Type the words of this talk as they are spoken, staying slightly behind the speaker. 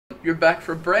You're back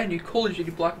for a brand new Call of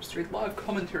Duty Black Ops 3 live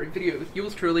commentary video with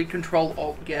yours truly,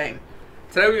 CtrlAltGame.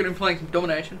 Today we're going to be playing some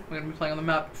Domination. We're going to be playing on the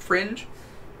map Fringe.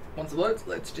 Once it loads,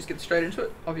 let's just get straight into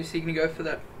it. Obviously you're going to go for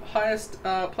that highest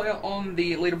player on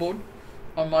the leaderboard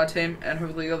on my team and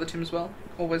hopefully the other team as well.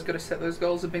 Always got to set those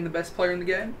goals of being the best player in the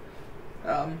game.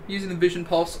 Using the Vision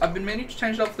Pulse, I've been meaning to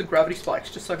change it up for the gravity spikes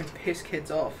just so I can piss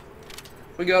kids off.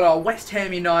 We got West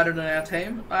Ham United on our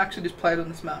team. I actually just played on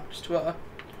this map just to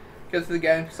go through the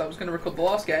game because I was going to record the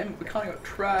last game. We kind of got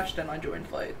trashed and I joined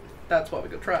late. That's why we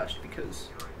got trashed, because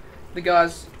the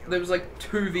guys, there was like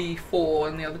 2v4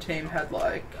 and the other team had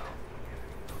like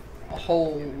a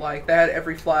whole, like they had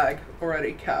every flag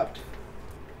already capped.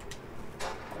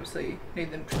 Obviously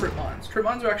need them trip mines. Trip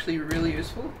mines are actually really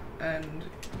useful and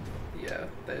yeah,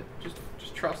 they just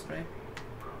trust me.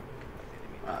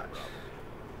 Alright.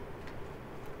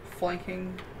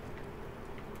 Flanking.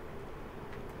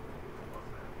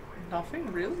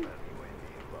 Nothing, really?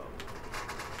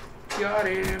 Got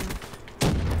him.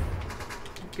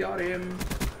 Got him.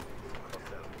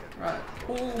 Right.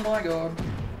 Oh my god.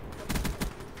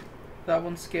 That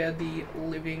one scared the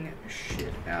living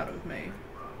shit out of me.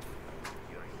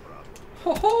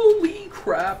 Holy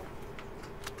crap.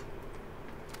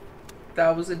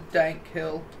 That was a dank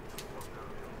kill.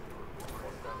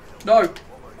 No!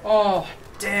 Oh,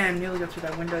 damn. Nearly got through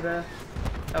that window there.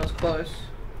 That was close.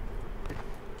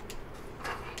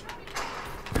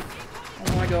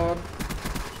 Oh my god.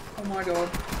 Oh my god.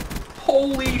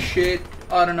 Holy shit.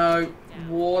 I don't know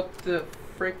what the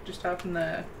frick just happened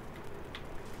there.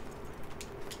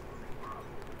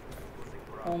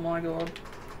 Oh my god.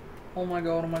 Oh my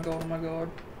god, oh my god, oh my god.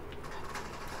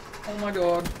 Oh my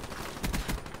god.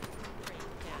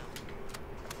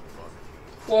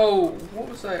 Whoa, what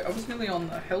was that? I was nearly on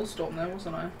the Hellstorm there,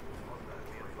 wasn't I?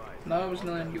 No, I was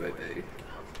nearly on UAV.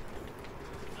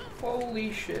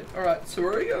 Holy shit. Alright, so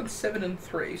we're already going 7 and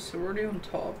 3, so we're already on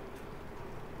top.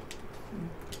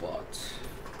 But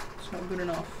it's not good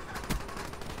enough.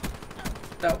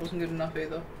 That wasn't good enough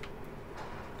either.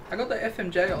 I got the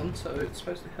FMJ on, so it's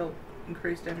supposed to help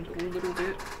increase damage a little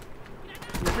bit.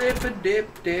 Rip a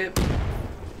dip dip.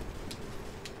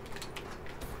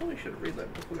 Probably should have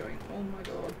reloaded before going. Oh my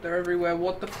god, they're everywhere.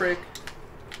 What the frick?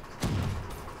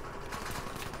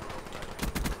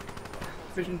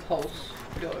 Vision Pulse.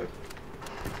 Go.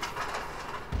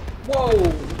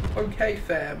 Whoa! Okay,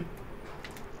 fam.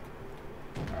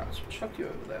 Alright, let's chuck you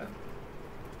over there.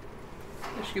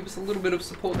 That should give us a little bit of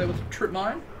support there with the trip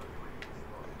mine.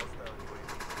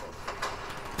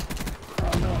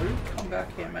 Oh no, come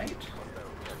back here, mate.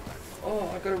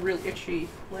 Oh, I got a real itchy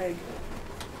leg.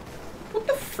 What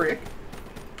the frick?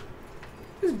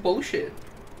 This is bullshit.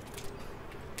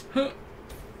 Huh.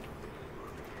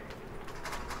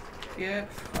 Yeah,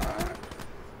 fuck.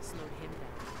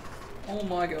 Oh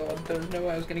my god, there's no way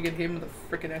I was gonna get him with a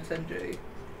frickin' SMG.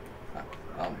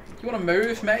 You wanna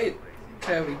move, mate?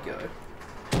 There we go.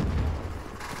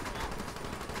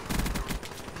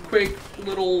 Quick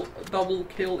little double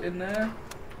kill in there.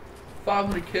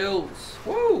 500 kills.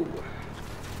 Whoa!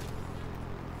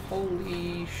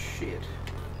 Holy shit.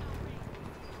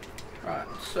 Right,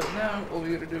 so now all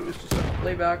we gotta do is just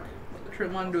lay back, let the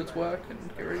trim line do its work, and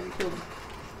get ready to kill them.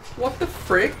 What the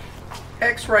frick?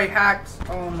 X-ray hacks.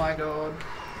 Oh my god.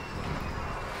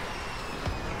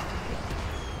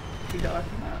 Did he die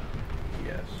from that?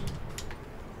 Yes.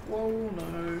 Whoa,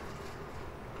 no.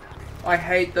 I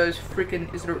hate those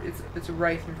frickin'. It's a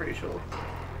Wraith, I'm pretty sure.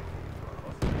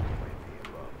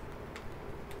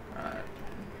 Alright.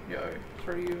 Yo,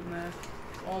 throw you in there.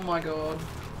 Oh my god.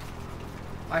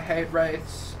 I hate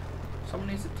Wraiths. Someone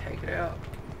needs to take it out.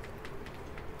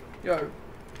 Yo,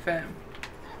 fam.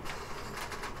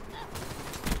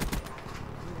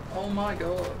 Oh my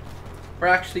god. We're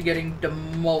actually getting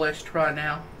demolished right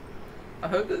now. I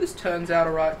hope that this turns out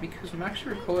alright because I'm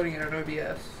actually recording it on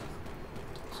OBS.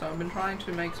 So I've been trying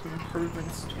to make some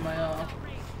improvements to my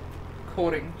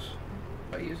recordings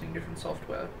by using different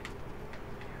software.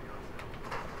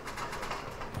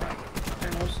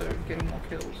 And also getting more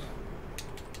kills.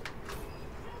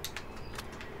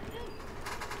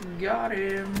 Got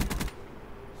him.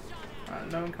 Alright,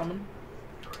 no one coming.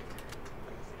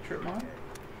 Trip mine.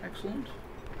 Excellent.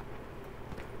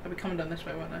 They'll be coming down this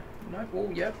way, won't they? No? Oh,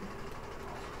 yep.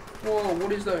 Whoa,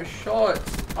 what is those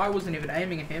shots? I wasn't even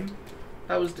aiming at him.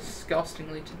 That was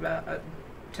disgustingly too bad.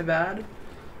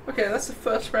 Okay, that's the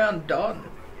first round done.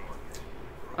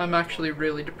 I'm actually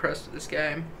really depressed at this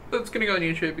game. But it's gonna go on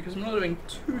YouTube because I'm not doing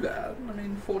too bad. I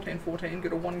mean, 14-14,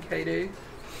 got a 1 KD.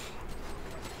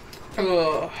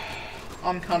 Ugh.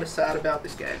 I'm kind of sad about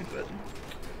this game, but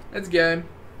it's game.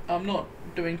 I'm not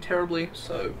doing terribly,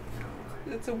 so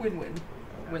it's a win-win.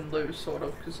 Win-lose, sort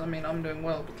of, because, I mean, I'm doing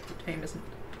well, but the team isn't.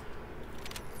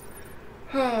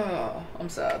 I'm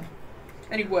sad.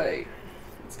 Anyway,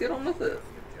 let's get on with it.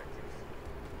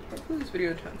 Hopefully this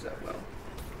video turns out well.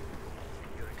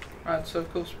 Alright, so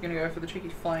of course we're going to go for the cheeky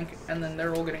flank, and then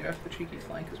they're all going to go for the cheeky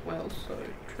flank as well, so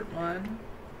trip mine.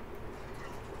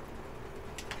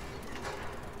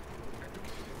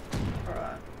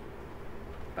 Alright.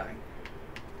 Bang.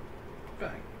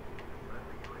 Bang.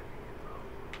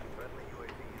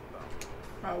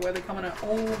 Alright, where are they coming at?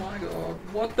 Oh my god,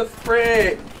 what the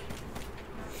frick?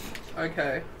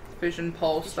 Okay, vision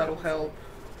pulse, that'll help.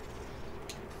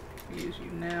 Use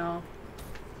you now.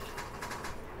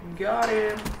 Got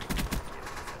him!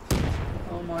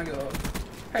 Oh my god.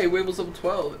 Hey, Weevil's level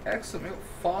 12. Excellent, we got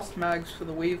fast mags for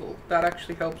the Weevil. That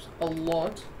actually helps a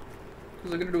lot.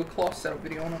 Because I'm going to do a class setup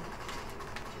video on it.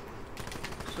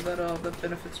 So that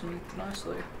benefits me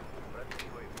nicely.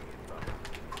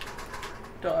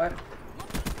 Die.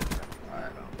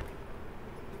 Alright.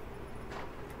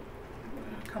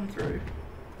 Come through.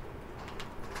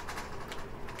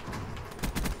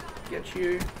 Get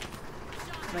you.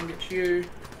 Then get you.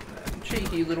 Then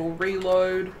cheeky little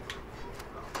reload.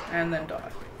 And then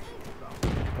die.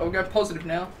 But we'll go positive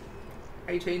now.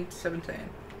 18 to 17.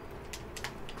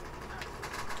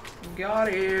 Got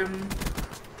him.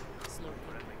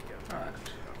 Alright.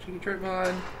 Cheeky trip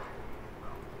mine.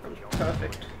 That was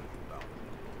perfect.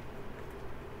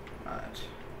 Alright.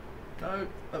 No,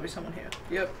 there'll be someone here.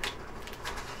 Yep.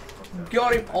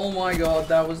 Got him! Oh my god,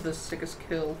 that was the sickest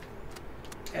kill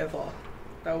ever.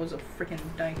 That was a freaking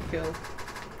dank kill.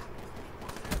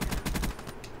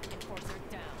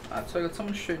 Alright, so I got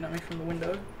someone shooting at me from the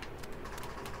window.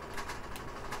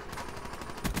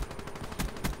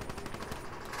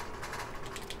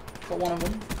 Got one of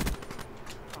them.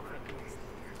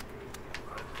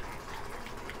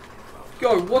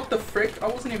 Go, what the frick? I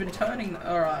wasn't even turning.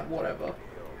 Alright, whatever.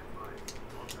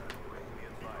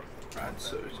 Alright,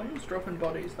 so someone's dropping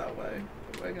bodies that way.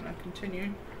 But we're gonna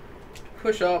continue.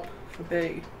 Push up for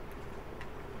B.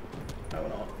 No, we're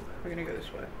not. We're gonna go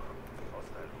this way.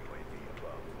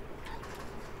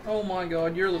 Oh my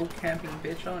god, you're a little camping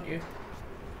bitch, aren't you?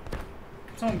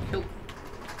 Someone killed.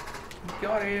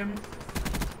 Got him.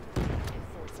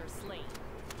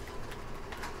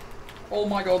 Oh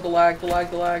my god, the lag, the lag,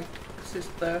 the lag.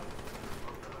 Assist there.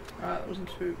 Alright, that wasn't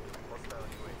too.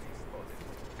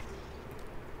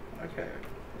 Okay.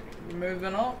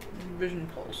 Moving up. Vision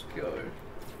pulse, go.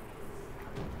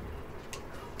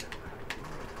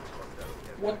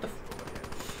 What the f.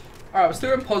 Alright, we're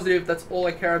still going positive. That's all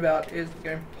I care about is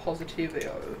going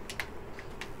positivio.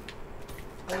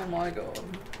 Oh my god.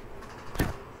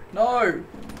 No!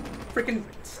 Freaking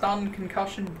stun,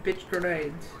 concussion, bitch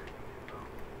grenades.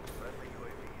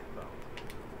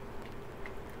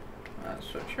 Alright,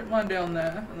 so trip mine down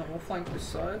there, and then we'll flank this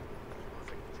side.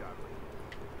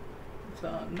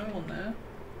 There's no one there.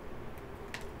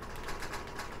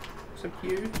 Except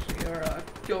you, so you're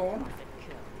gone.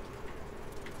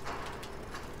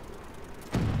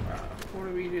 What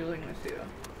are we dealing with here?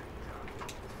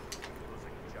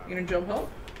 You gonna jump up?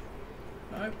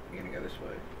 Nope, you're gonna go this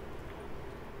way.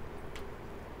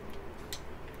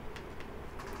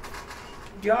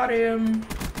 Got him!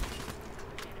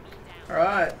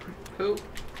 Alright, cool.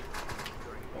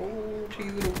 Oh,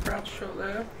 cheeky little crouch shot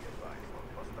there.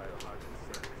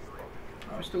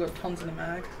 Oh, we still got tons in the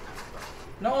mag.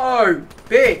 No!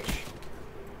 Bitch!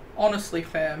 Honestly,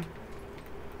 fam.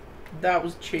 That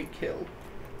was a cheap kill.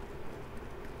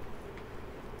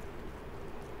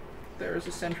 There is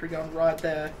a sentry gun right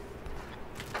there.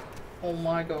 Oh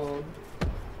my god.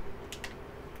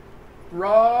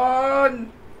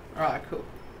 Run! Alright, cool.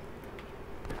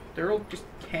 They're all just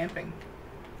camping.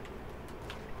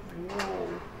 Whoa.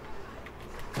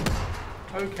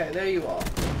 Okay, there you are.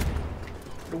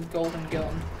 Little golden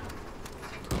gun.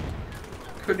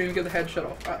 Couldn't even get the headshot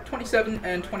off. Alright, 27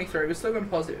 and 23. We're still going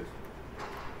positive.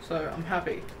 So, I'm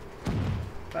happy.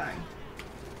 Bang.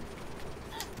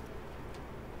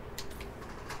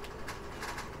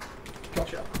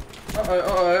 Gotcha. Uh-oh,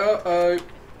 uh-oh, uh-oh.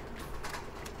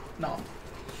 No.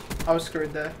 I was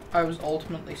screwed there. I was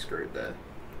ultimately screwed there.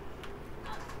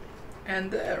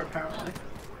 And there, apparently.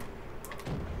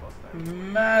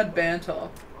 Mad banter.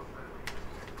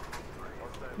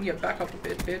 You can get back up a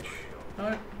bit, bitch.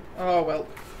 No? Oh, well.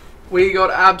 We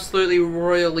got absolutely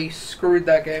royally screwed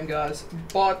that game, guys.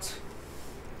 But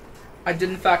I did,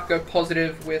 in fact, go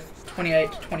positive with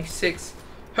 28 to 26.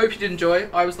 Hope you did enjoy.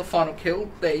 I was the final kill.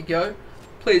 There you go.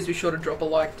 Please be sure to drop a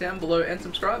like down below and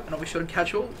subscribe, and I'll be sure to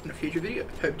catch you all in a future video.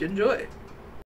 Hope you did enjoy.